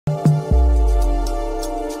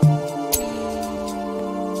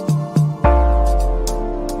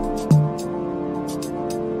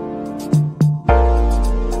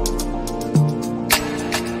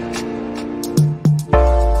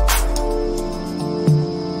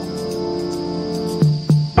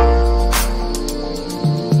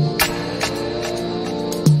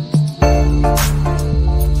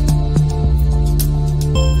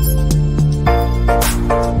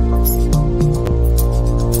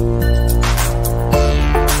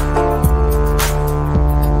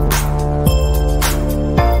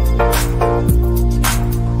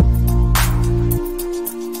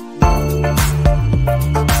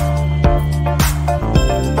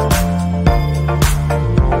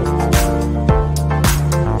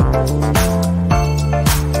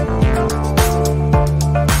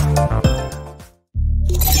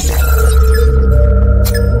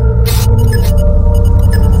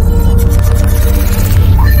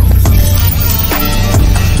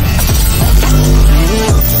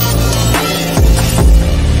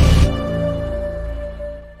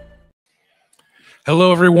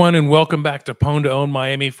Hello, everyone, and welcome back to Pwn2Own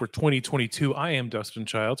Miami for 2022. I am Dustin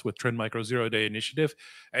Childs with Trend Micro Zero Day Initiative,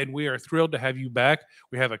 and we are thrilled to have you back.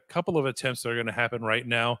 We have a couple of attempts that are going to happen right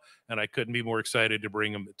now, and I couldn't be more excited to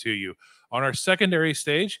bring them to you. On our secondary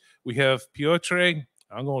stage, we have Piotr,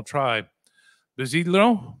 I'm going to try,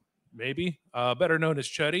 Bezidlo, maybe, better known as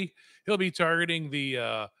Chuddy. He'll be targeting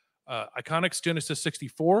the Iconics Genesis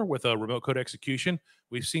 64 with a remote code execution.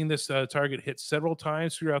 We've seen this target hit several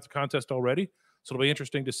times throughout the contest already. So it'll be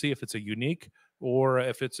interesting to see if it's a unique or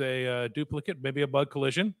if it's a duplicate, maybe a bug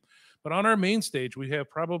collision. But on our main stage, we have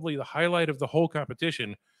probably the highlight of the whole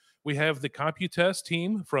competition. We have the Computest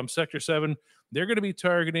team from Sector 7. They're going to be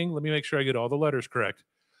targeting, let me make sure I get all the letters correct,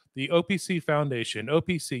 the OPC Foundation,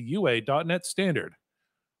 OPC UA.NET Standard,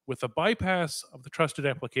 with a bypass of the trusted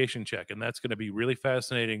application check. And that's going to be really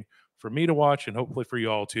fascinating for me to watch and hopefully for you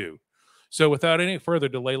all too. So without any further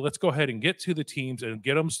delay, let's go ahead and get to the teams and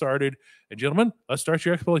get them started. And gentlemen, let's start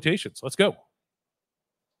your exploitations. Let's go.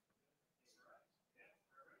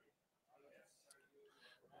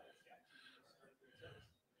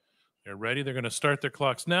 They're ready. They're going to start their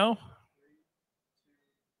clocks now.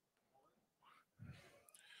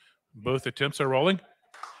 Both attempts are rolling.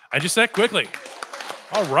 And just that quickly.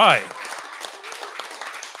 All right.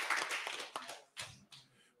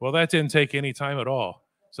 Well, that didn't take any time at all.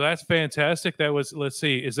 So that's fantastic. That was, let's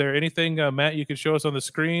see, is there anything, Matt, you can show us on the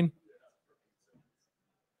screen?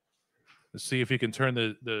 Let's see if you can turn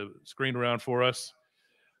the screen around for us.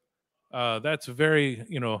 That's very,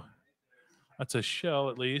 that's a shell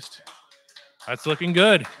at least. That's looking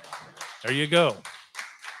good. There you go.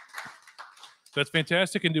 That's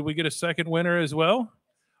fantastic. And did we get a second winner as well?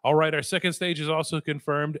 All right, our second stage is also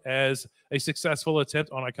confirmed as a successful attempt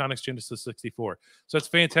on Iconics Genesis 64. So that's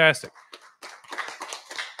fantastic.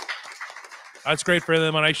 That's great for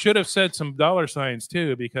them. And I should have said some dollar signs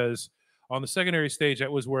too, because on the secondary stage,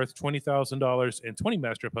 that was worth $20,000 and 20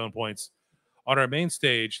 Master of Pwn points. On our main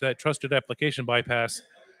stage, that trusted application bypass,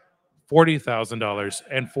 $40,000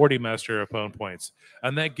 and 40 Master of Pwn points.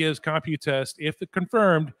 And that gives Computest, if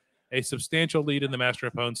confirmed, a substantial lead in the Master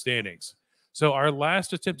of Pwn standings. So our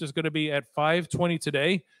last attempt is going to be at 5:20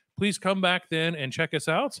 today. Please come back then and check us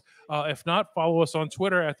out. If not, follow us on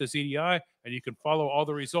Twitter at the ZDI, and you can follow all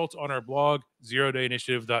the results on our blog,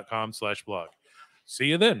 zerodayinitiative.com/blog. See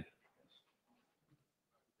you then.